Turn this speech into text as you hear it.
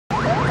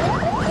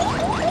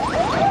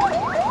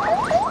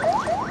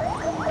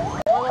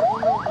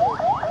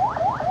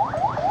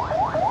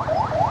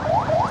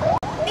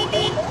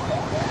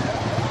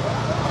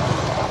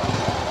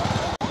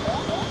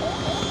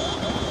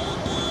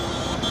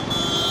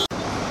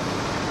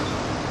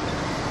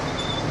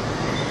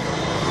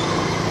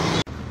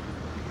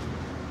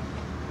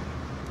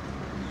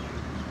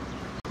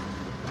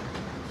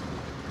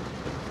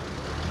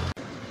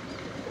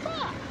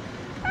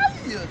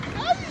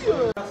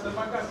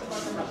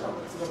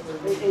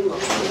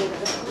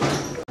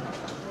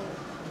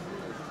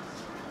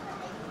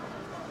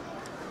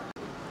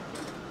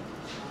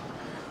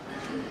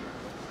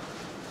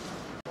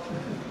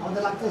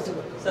আমাদের লাগতেছে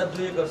sir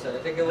 2 acre sir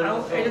এটা কেবল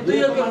 2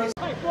 একর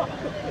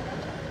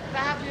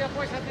টাকা দিয়ে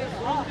পয়সা দিয়ে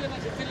ফোন দিয়ে না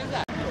চলে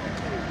যায়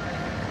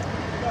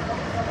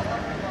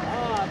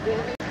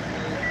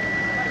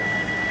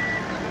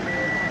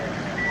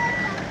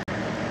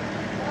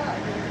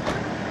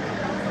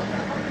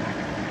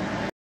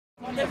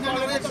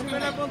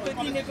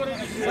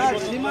স্যার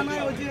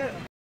সীমানায় ওই যে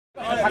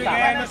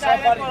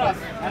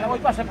ওই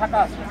পাশে ফাঁকা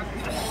আছে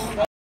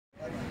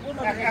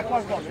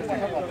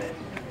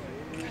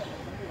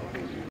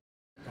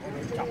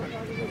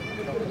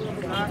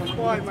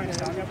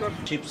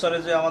শিবচরে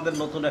যে আমাদের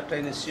নতুন একটা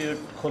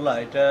ইনস্টিটিউট খোলা,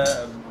 এটা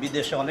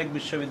বিদেশে অনেক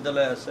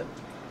বিশ্ববিদ্যালয় আছে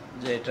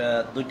যে এটা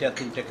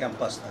 2-3টে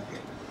ক্যাম্পাস থাকে।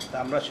 তা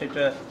আমরা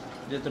সেটা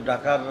যেহেতু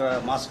ঢাকার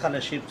মাঝখানে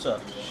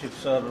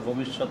শিবচর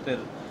ভবিষ্যতের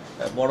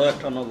বড়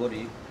একটা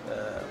নগরী,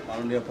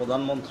 মাননীয়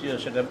প্রধানমন্ত্রীও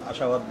সেটা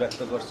আশাবাদ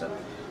ব্যক্ত করছেন।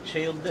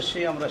 সেই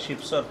উদ্দেশ্যেই আমরা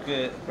শিবচরকে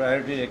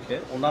প্রায়োরিটি রেখে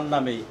ওনার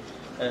নামেই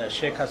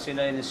Sheikh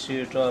Hasina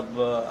institute of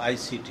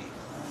ICT,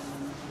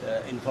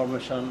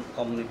 information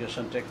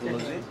communication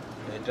technology,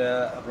 এটা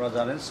আপনারা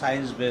জানেন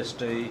সায়েন্স বেসড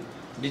এই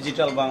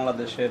ডিজিটাল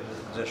বাংলাদেশের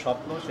যে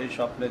স্বপ্ন, সেই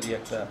স্বপ্নেরই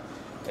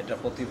এটা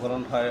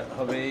প্রতিফলন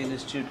হবে এই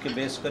ইনস্টিটিউটকে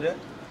বেস করে।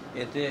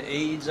 এতে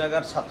এই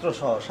জায়গার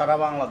ছাত্রসহ সারা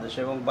বাংলাদেশ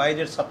এবং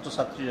বাইরের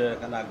ছাত্রছাত্রীরা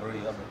এখানে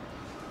আগ্রহী হবে।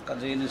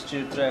 কাজে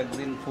ইনস্টিটিউটটা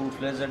একদিন ফুল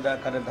ফ্লেজেড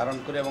আকারে ধারণ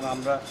করে এবং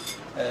আমরা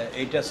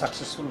এইটা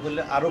সাকসেসফুল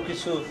হলে আরও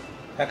কিছু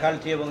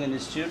ফ্যাকাল্টি এবং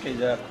ইনস্টিটিউট এই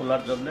জায়গা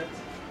খোলার জন্যে,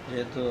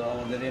 যেহেতু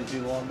আমাদের এমপি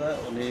মহোদয়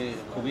উনি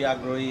খুবই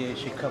আগ্রহী এই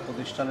শিক্ষা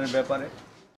প্রতিষ্ঠানের ব্যাপারে।